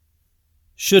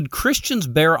Should Christians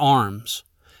bear arms?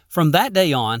 From that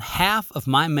day on, half of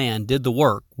my men did the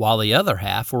work, while the other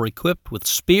half were equipped with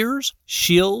spears,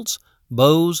 shields,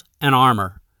 bows, and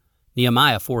armor.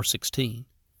 Nehemiah 4:16.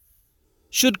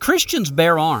 Should Christians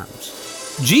bear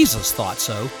arms? Jesus thought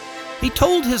so. He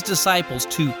told his disciples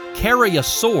to carry a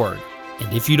sword,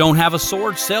 and if you don't have a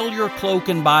sword, sell your cloak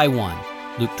and buy one.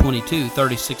 Luke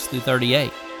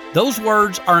 22:36-38. Those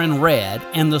words are in red,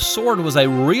 and the sword was a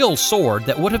real sword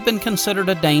that would have been considered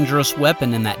a dangerous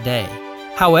weapon in that day.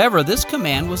 However, this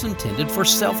command was intended for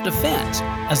self-defense,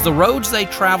 as the roads they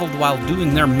traveled while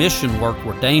doing their mission work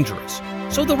were dangerous.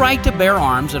 So the right to bear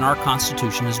arms in our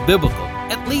Constitution is biblical,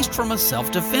 at least from a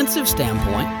self-defensive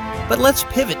standpoint. But let's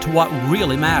pivot to what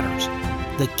really matters: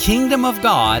 the kingdom of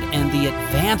God and the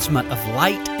advancement of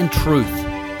light and truth.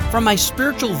 From a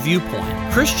spiritual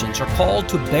viewpoint, Christians are called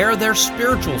to bear their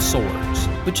spiritual swords,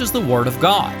 which is the Word of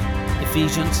God,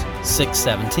 Ephesians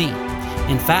 6:17.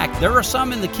 In fact, there are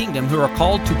some in the kingdom who are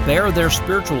called to bear their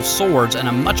spiritual swords in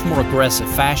a much more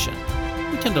aggressive fashion.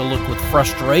 We tend to look with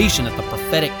frustration at the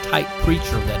prophetic-type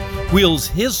preacher that wields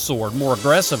his sword more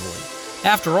aggressively.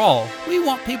 After all, we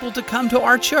want people to come to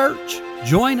our church,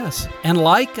 join us, and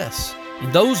like us.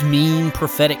 And those mean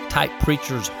prophetic-type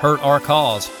preachers hurt our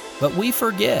cause. But we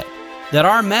forget that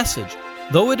our message,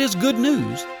 though it is good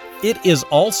news, it is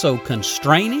also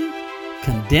constraining,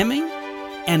 condemning,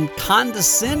 and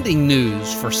condescending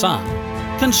news for some.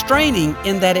 Constraining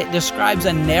in that it describes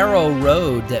a narrow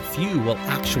road that few will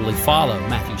actually follow,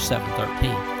 Matthew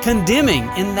 7:13. Condemning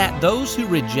in that those who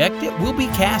reject it will be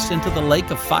cast into the lake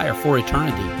of fire for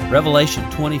eternity, Revelation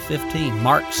 20:15,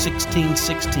 Mark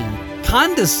 16:16.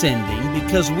 Condescending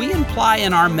because we imply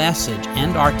in our message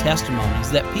and our testimonies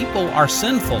that people are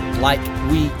sinful like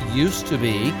we used to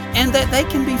be, and that they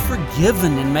can be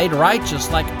forgiven and made righteous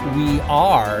like we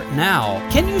are now.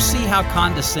 Can you see how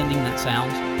condescending that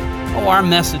sounds? Oh, our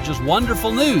message is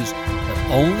wonderful news, but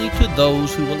only to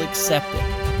those who will accept it.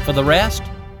 For the rest,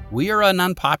 we are an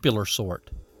unpopular sort.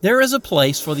 There is a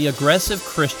place for the aggressive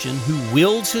Christian who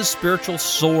wields his spiritual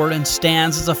sword and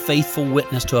stands as a faithful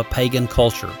witness to a pagan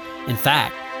culture. In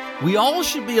fact, we all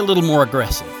should be a little more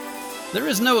aggressive. There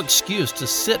is no excuse to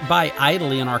sit by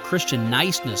idly in our Christian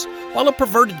niceness while a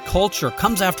perverted culture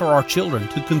comes after our children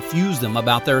to confuse them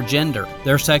about their gender,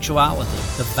 their sexuality,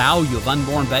 the value of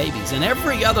unborn babies, and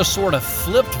every other sort of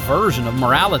flipped version of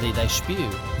morality they spew.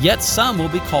 Yet some will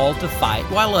be called to fight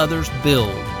while others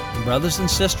build. And brothers and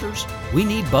sisters, we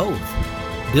need both.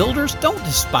 Builders don't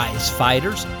despise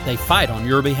fighters, they fight on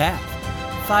your behalf.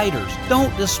 Fighters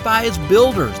don't despise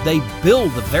builders, they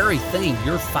build the very thing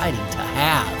you're fighting to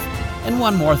have. And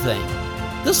one more thing,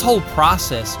 this whole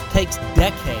process takes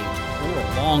decades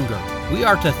or longer. We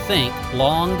are to think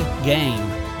long game.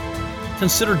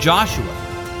 Consider Joshua,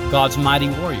 God's mighty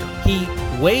warrior. He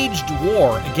waged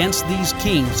war against these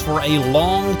kings for a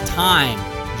long time,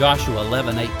 Joshua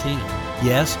 11:18.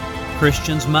 Yes,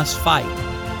 Christians must fight.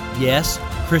 Yes,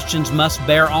 Christians must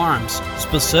bear arms,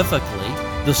 specifically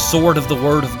the sword of the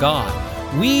Word of God.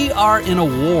 We are in a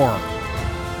war.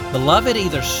 Beloved,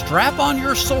 either strap on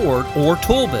your sword or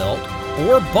tool belt,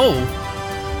 or both,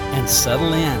 and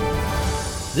settle in.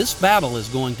 This battle is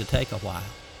going to take a while.